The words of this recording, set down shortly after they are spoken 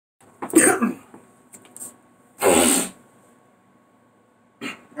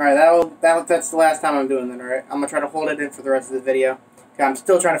Alright, that's the last time I'm doing that, alright? I'm gonna try to hold it in for the rest of the video. I'm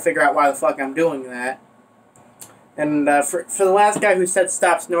still trying to figure out why the fuck I'm doing that. And for the last guy who said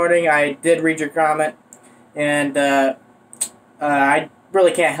stop snorting, I did read your comment. And I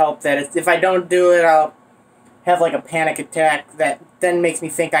really can't help that. If I don't do it, I'll have like a panic attack that then makes me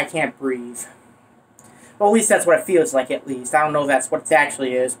think I can't breathe. Well, at least that's what it feels like, at least. I don't know if that's what it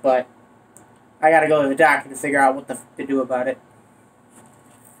actually is, but I gotta go to the doctor to figure out what to do about it.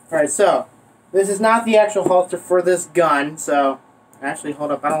 Alright, so, this is not the actual holster for this gun, so, actually,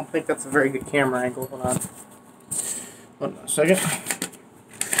 hold up, I don't think that's a very good camera angle, hold on. Hold on a second.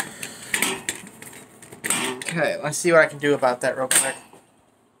 Okay, let's see what I can do about that real quick.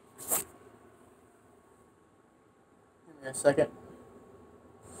 Give me a second.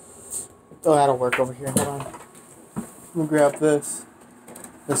 Oh, that'll work over here, hold on. We'll grab this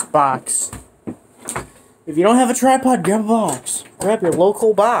box. If you don't have a tripod, grab a box. Grab your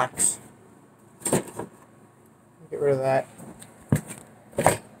local box. Get rid of that.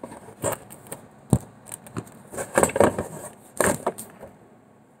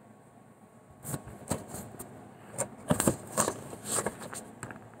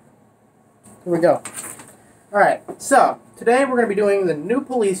 Here we go. Alright, so, today we're going to be doing the new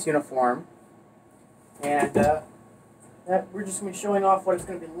police uniform. And, we're just going to be showing off what it's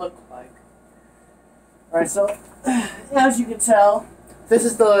going to look like. Alright, so, as you can tell, this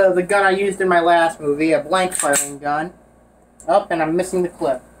is the gun I used in my last movie, a blank firing gun. Oh, and I'm missing the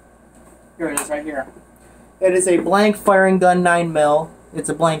clip. Here it is, right here. It is a blank firing gun, 9mm. It's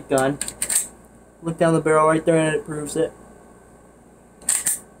a blank gun. Look down the barrel right there and it proves it.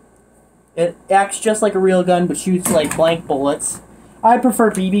 It acts just like a real gun, but shoots like blank bullets. I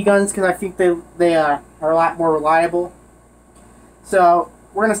prefer BB guns because I think they are a lot more reliable. So,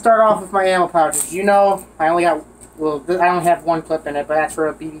 we're going to start off with my ammo pouches. You know, I only got, well, I only have one clip in it, but that's for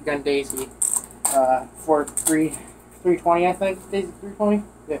a BB gun Daisy. For 320, I think. Daisy 320?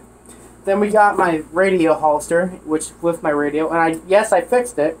 Yeah. Then we got my radio holster, which with my radio, and yes, I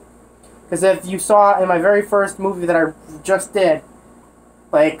fixed it. Because if you saw in my very first movie that I just did,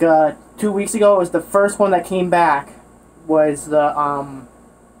 like 2 weeks ago, it was the first one that came back. Was what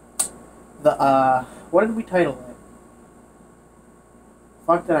did we title it?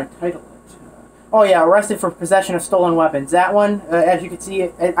 Fuck, did I title it? Oh yeah, arrested for possession of stolen weapons. That one, as you can see,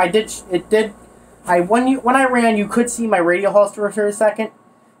 when I ran, you could see my radio holster for a second,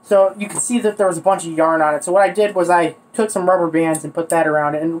 so you could see that there was a bunch of yarn on it. So what I did was I took some rubber bands and put that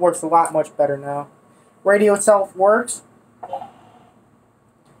around it, and it works a lot much better now. Radio itself works.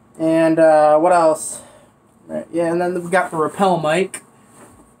 And what else? Yeah, and then we got the rappel mic.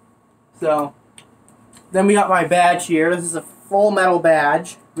 So, then we got my badge here. This is a full metal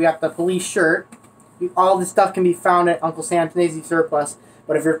badge. We got the police shirt. All this stuff can be found at Uncle Sam's Daisy Surplus.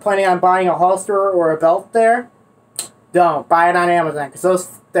 But if you're planning on buying a holster or a belt there, don't buy it on Amazon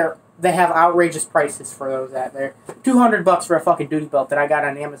because they have outrageous prices for those out there. $200 for a fucking duty belt that I got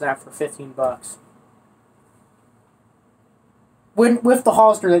on Amazon for $15. With the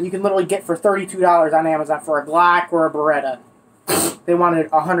holster that you can literally get for $32 on Amazon for a Glock or a Beretta. They wanted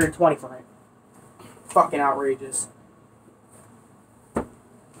 $120 for it. Fucking outrageous.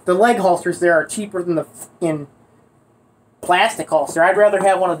 The leg holsters there are cheaper than the fucking plastic holster. I'd rather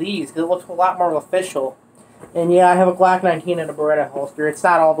have one of these because it looks a lot more official. And yeah, I have a Glock 19 and a Beretta holster. It's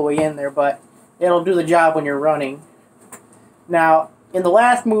not all the way in there, but it'll do the job when you're running. Now, in the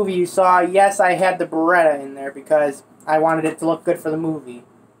last movie you saw, yes, I had the Beretta in there because I wanted it to look good for the movie.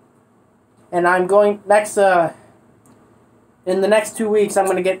 And I'm going next in the next 2 weeks I'm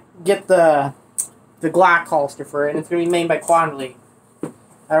gonna get the Glock holster for it, and it's gonna be made by Quanley.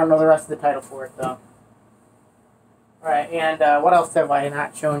 I don't know the rest of the title for it though. Alright, and what else have I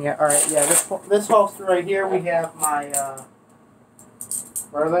not shown yet? Alright, yeah, this holster right here, we have my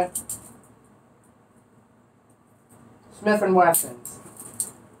where are they? Smith & Wessons.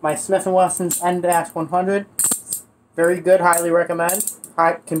 My Smith & Wessons N-100. Very good, highly recommend.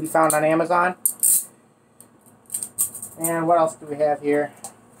 Can be found on Amazon. And what else do we have here?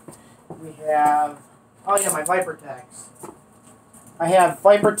 We have, oh yeah, my Vipertechs. I have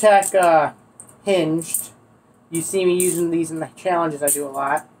Vipertech hinged. You see me using these in the challenges I do a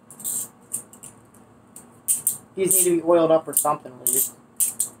lot. These need to be oiled up or something, weird.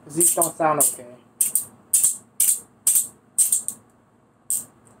 Because these don't sound okay.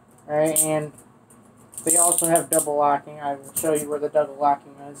 Alright, and they also have double locking. I will show you where the double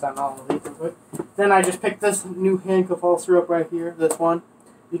locking is on all of these. Then I just picked this new handcuff holster up right here, this one,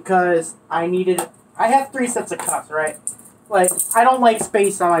 because I have 3 sets of cuffs, right? like, I don't like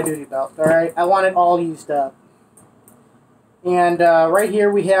space on my duty belt, alright? I want it all used up. And right here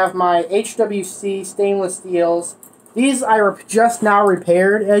we have my HWC stainless steels. These I just now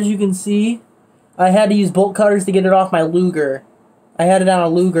repaired, as you can see. I had to use bolt cutters to get it off my Luger. I had it on a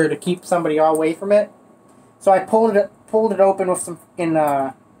Luger to keep somebody away from it. So I pulled it open with some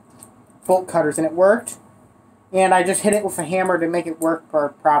bolt cutters, and it worked. And I just hit it with a hammer to make it work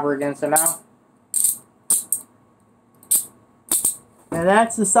proper again. So now, and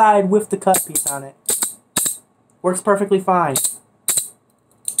that's the side with the cut piece on it. Works perfectly fine.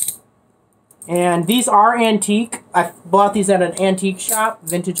 And these are antique. I bought these at an antique shop,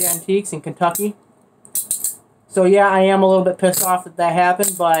 Vintage Antiques in Kentucky. So yeah, I am a little bit pissed off that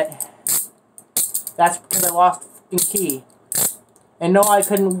happened, but that's because I lost a key. And no, I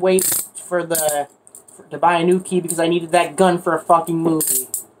couldn't wait to buy a new key because I needed that gun for a fucking movie.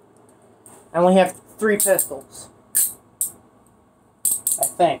 I only have 3 pistols. I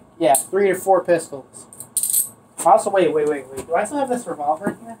think. Yeah, 3 or 4 pistols. Also, wait. Do I still have this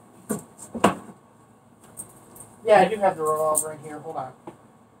revolver in here? Yeah, I do have the revolver in here. Hold on.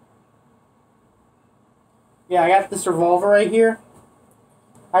 Yeah, I got this revolver right here.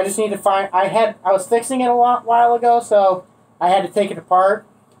 I just need to find... I was fixing it a while ago, so I had to take it apart.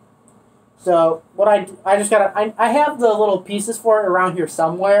 So, what I just gotta... I have the little pieces for it around here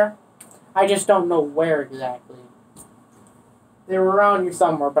somewhere. I just don't know where exactly. They were around here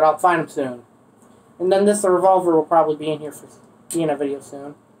somewhere, but I'll find them soon. And then the revolver will probably be in a video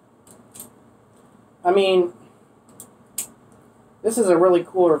soon. I mean, this is a really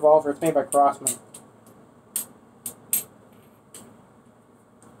cool revolver. It's made by Crossman.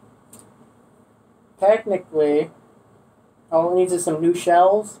 Technically, all it needs is some new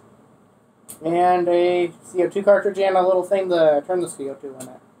shells and a CO2 cartridge and a little thing to turn the CO2 in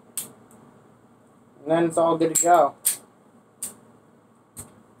it. And then it's all good to go.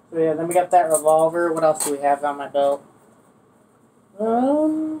 So yeah, then we got that revolver. What else do we have on my belt?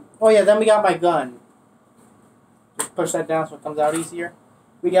 Oh yeah, then we got my gun. Just push that down so it comes out easier.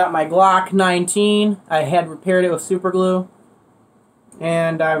 We got my Glock 19. I had repaired it with super glue.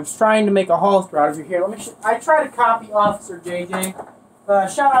 And I was trying to make a holster out of here. I tried to copy Officer JJ.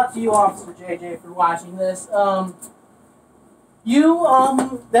 Shout out to you, Officer JJ, if you're watching this. The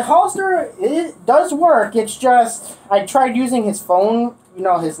holster, it does work. It's just, I tried using his phone. You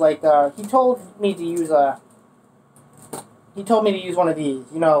know, he told me to use one of these.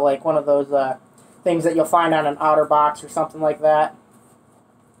 You know, like one of those, things that you'll find on an OtterBox or something like that.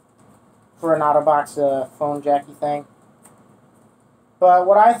 For an OtterBox, phone jacky thing. But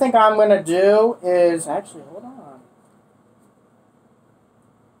what I think I'm going to do is... Actually, hold on.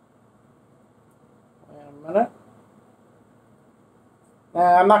 Wait a minute.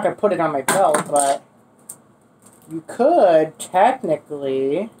 I'm not going to put it on my belt, but... You could,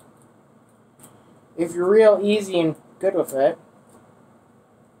 technically... If you're real easy and good with it...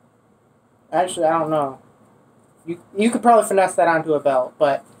 Actually, I don't know. You could probably finesse that onto a belt,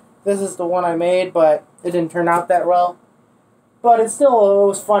 but... This is the one I made, but it didn't turn out that well. But it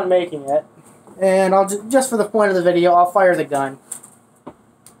was fun making it. And just for the point of the video, I'll fire the gun.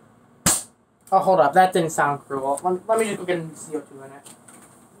 Oh, hold up. That didn't sound cruel. Let me just go get some CO2 in it.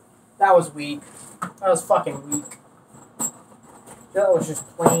 That was weak. That was fucking weak. That was just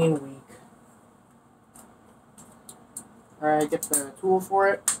plain weak. Alright, get the tool for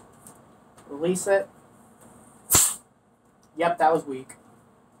it. Release it. Yep, that was weak.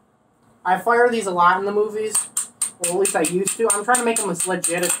 I fire these a lot in the movies. Well, at least I used to. I'm trying to make them as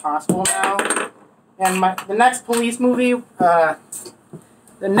legit as possible now. And the next police movie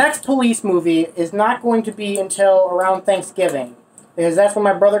is not going to be until around Thanksgiving. Because that's when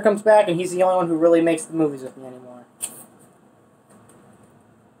my brother comes back, and he's the only one who really makes the movies with me anymore.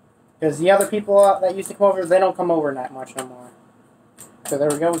 Because the other people that used to come over, they don't come over that much no more. So there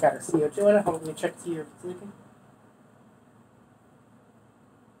we go, we got our CO2 in it. Let me check to see if it's leaking.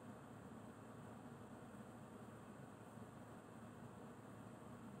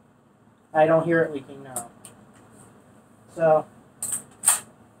 I don't hear it leaking now. So,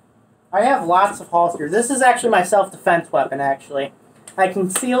 I have lots of holsters. This is actually my self-defense weapon, actually. I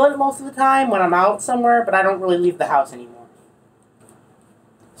conceal it most of the time when I'm out somewhere, but I don't really leave the house anymore.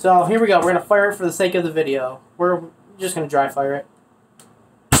 So, here we go. We're going to fire it for the sake of the video. We're just going to dry fire it.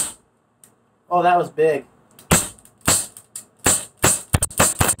 Oh, that was big.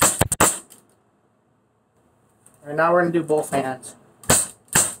 Alright, now we're going to do both hands.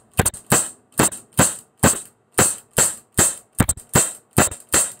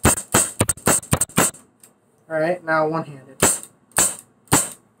 Alright, now one-handed.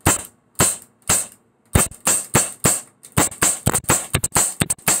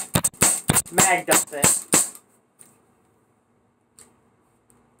 mag dump it.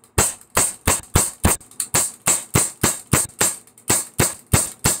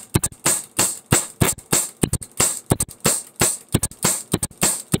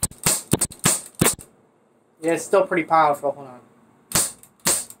 Yeah, it's still pretty powerful. Hold on.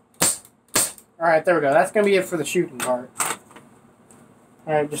 Alright, there we go. That's going to be it for the shooting part.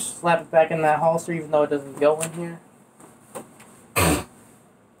 Alright, just slap it back in that holster even though it doesn't go in here.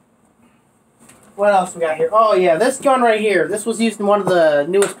 What else we got here? Oh yeah, this gun right here. This was used in one of the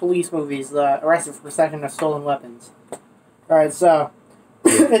newest police movies, the Arrested for Possession of Stolen Weapons. Alright, so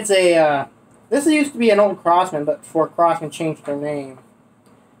it's a this used to be an old Crossman, but before Crossman changed their name.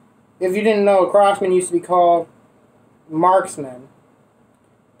 If you didn't know, Crossman used to be called Marksman.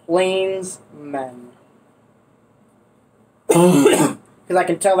 Plainsmen. Because I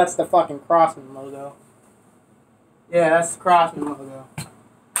can tell that's the fucking Crossman logo. Yeah, that's the Crossman logo.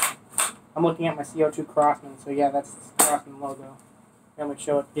 I'm looking at my CO2 Crossman, so yeah, that's the Crossman logo. Let me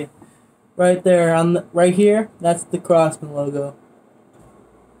show it to you. Right there, right here, that's the Crossman logo.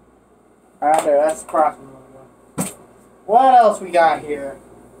 Right there, that's the Crossman logo. What else we got here?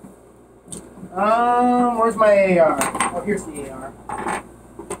 Where's my AR? Oh, here's the AR.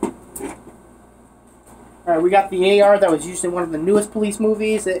 Alright, we got the AR that was used in one of the newest police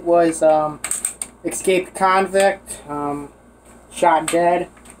movies. It was, Escaped Convict, Shot Dead.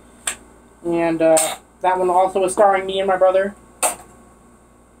 And, that one also was starring me and my brother.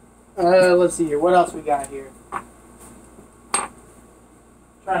 Let's see here. What else we got here?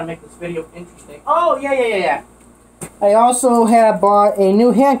 Trying to make this video interesting. Oh, yeah. I also have bought a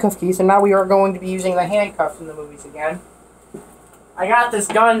new handcuff key, so now we are going to be using the handcuffs in the movies again. I got this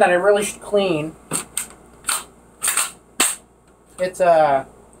gun that I really should clean. It's a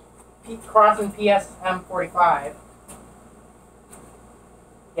Crossman PSM-45.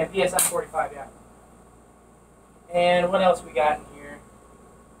 Yeah, PSM-45, yeah. And what else we got in here?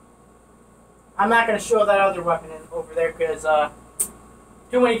 I'm not going to show that other weapon over there because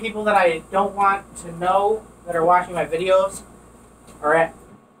too many people that I don't want to know that are watching my videos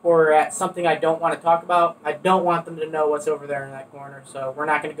or at something I don't want to talk about. I don't want them to know what's over there in that corner, so we're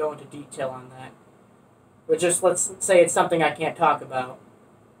not going to go into detail on that. But just let's say it's something I can't talk about.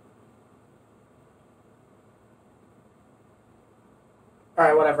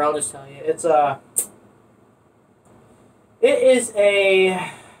 Alright, whatever, I'll just tell you. It is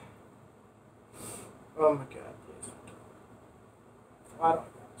a... Oh my god, please. Why don't I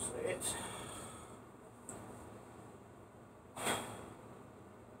gotta say it?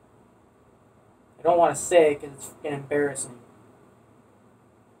 I don't want to say it because it's freaking embarrassing.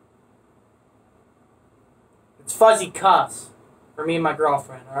 It's fuzzy cuffs for me and my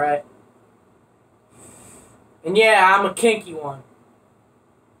girlfriend, alright? And yeah, I'm a kinky one.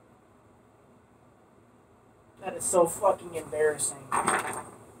 That is so fucking embarrassing.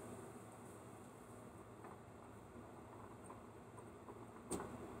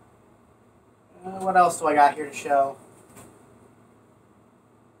 What else do I got here to show?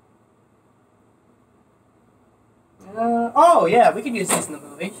 Oh yeah, we could use these in the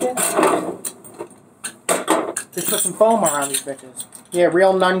movie. Shit. Just put some foam around these bitches. Yeah,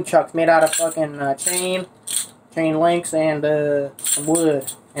 real nunchucks made out of fucking chain links, and some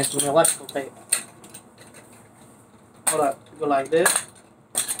wood and some electrical tape. Hold up, go like this.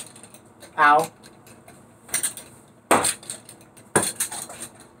 Ow.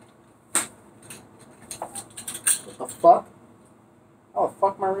 What the fuck? Oh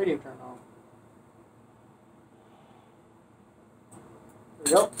fuck, my radio turned on. There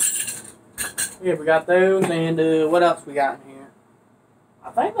we go. Yeah, we got those, and what else we got in here?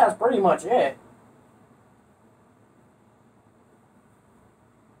 I think that's pretty much it.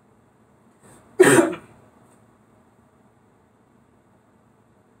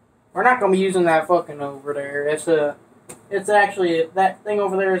 We're not gonna be using that fucking over there. It's actually, that thing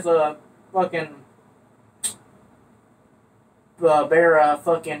over there is a fucking bear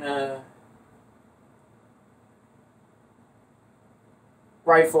fucking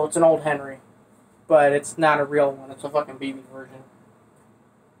rifle. It's an old Henry, but it's not a real one. It's a fucking BB version.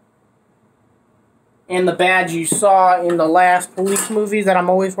 And the badge you saw in the last police movies that I'm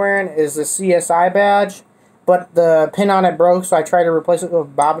always wearing is the CSI badge. But the pin on it broke, so I tried to replace it with a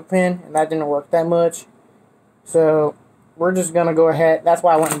bobby pin, and that didn't work that much. So, we're just going to go ahead. That's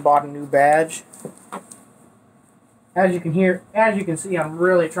why I went and bought a new badge. As you can see, I'm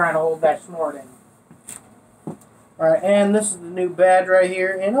really trying to hold that snort in. Alright, and this is the new badge right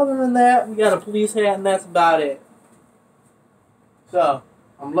here. And other than that, we got a police hat, and that's about it. So,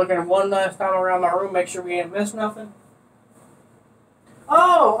 I'm looking at one last time around my room, make sure we ain't missed nothing.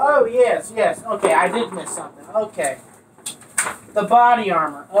 Oh, Oh, yes, yes. Okay, I did miss something. Okay. The body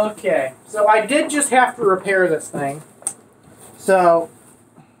armor. Okay. So I did just have to repair this thing. So,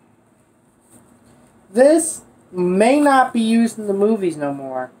 this may not be used in the movies no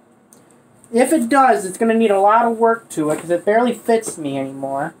more. If it does, it's going to need a lot of work to it because it barely fits me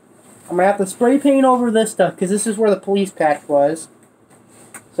anymore. I'm going to have to spray paint over this stuff because this is where the police patch was.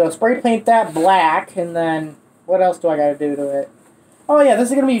 So spray paint that black, and then what else do I got to do to it? Oh yeah, this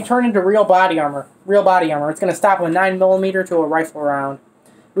is going to be turned into real body armor. Real body armor. It's going to stop a 9mm to a rifle round.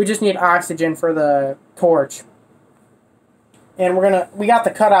 We just need oxygen for the torch. And we got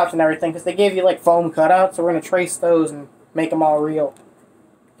the cutouts and everything because they gave you like foam cutouts, so we're going to trace those and make them all real.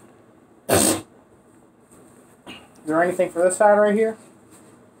 Is there anything for this side right here?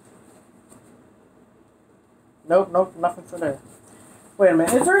 Nope, nope, nothing for there. Wait a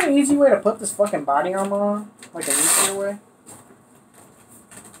minute, is there an easy way to put this fucking body armor on? Like an easier way?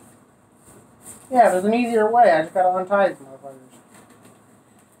 Yeah, there's an easier way, I just gotta untie these motherfuckers.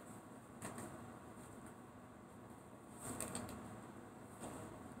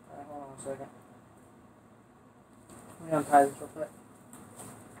 Alright, hold on a second. Let me untie this real quick.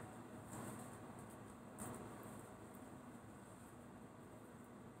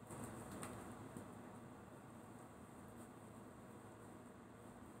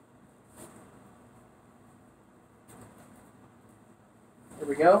 There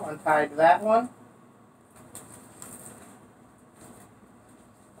we go, untied that one.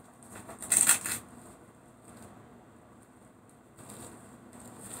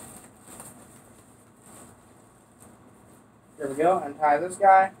 There we go, untie this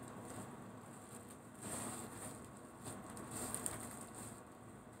guy.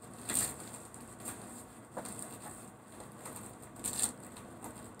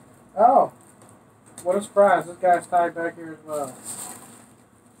 Oh, what a surprise, this guy's tied back here as well.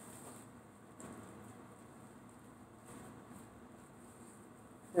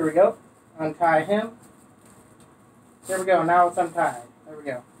 There we go. Untie him. There we go. Now it's untied. There we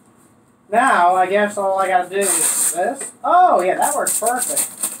go. Now, I guess all I gotta do is this. Oh, yeah, that works perfect.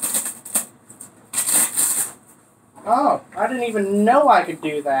 Oh, I didn't even know I could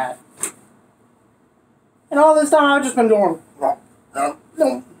do that. And all this time I've just been doing... Alright,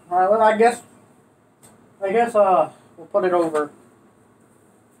 well, I guess we'll put it over.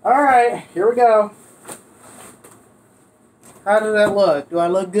 Alright, here we go. How does that look? Do I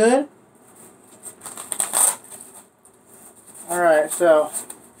look good? Alright, so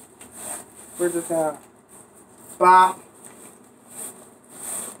we're just gonna bop,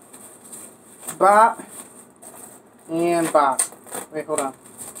 bop, and bop. Wait, hold on.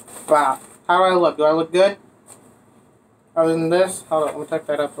 Bop. How do I look? Do I look good? Other than this? Hold on, let me tuck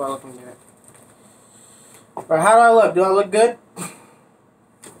that up so I look good. Alright, how do I look? Do I look good?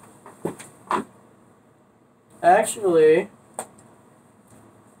 Actually...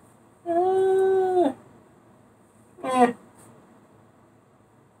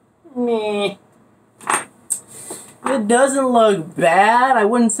 Meh. It doesn't look bad. I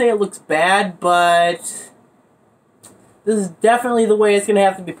wouldn't say it looks bad, but this is definitely the way it's going to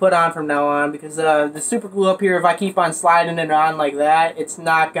have to be put on from now on, because the super glue up here, if I keep on sliding it on like that, it's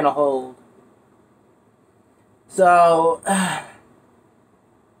not going to hold. So,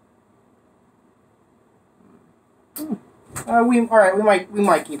 alright, we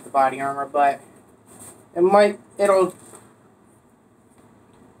might keep the body armor, but it'll,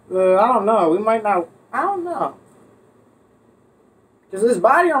 I don't know, we might not, I don't know. Because this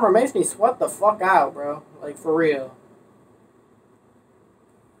body armor makes me sweat the fuck out, bro. Like, for real.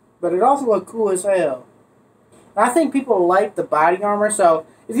 But it also looks cool as hell. And I think people like the body armor, so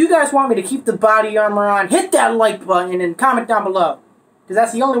if you guys want me to keep the body armor on, hit that like button and comment down below. Because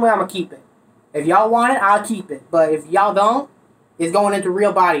that's the only way I'm going to keep it. If y'all want it, I'll keep it. But if y'all don't, it's going into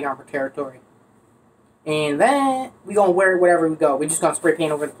real body armor territory. And then we gonna wear it wherever we go. We just gonna spray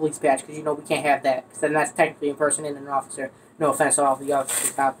paint over the police patch because you know we can't have that. Because then that's technically impersonating an officer. No offense to all the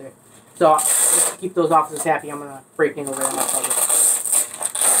officers out there. So just to keep those officers happy, I'm gonna spray paint over them.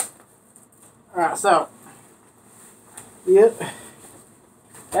 Alright, so yep,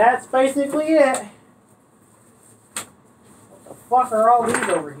 that's basically it. What the fuck are all these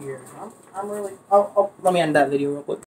over here? I'm really. Oh, let me end that video real quick.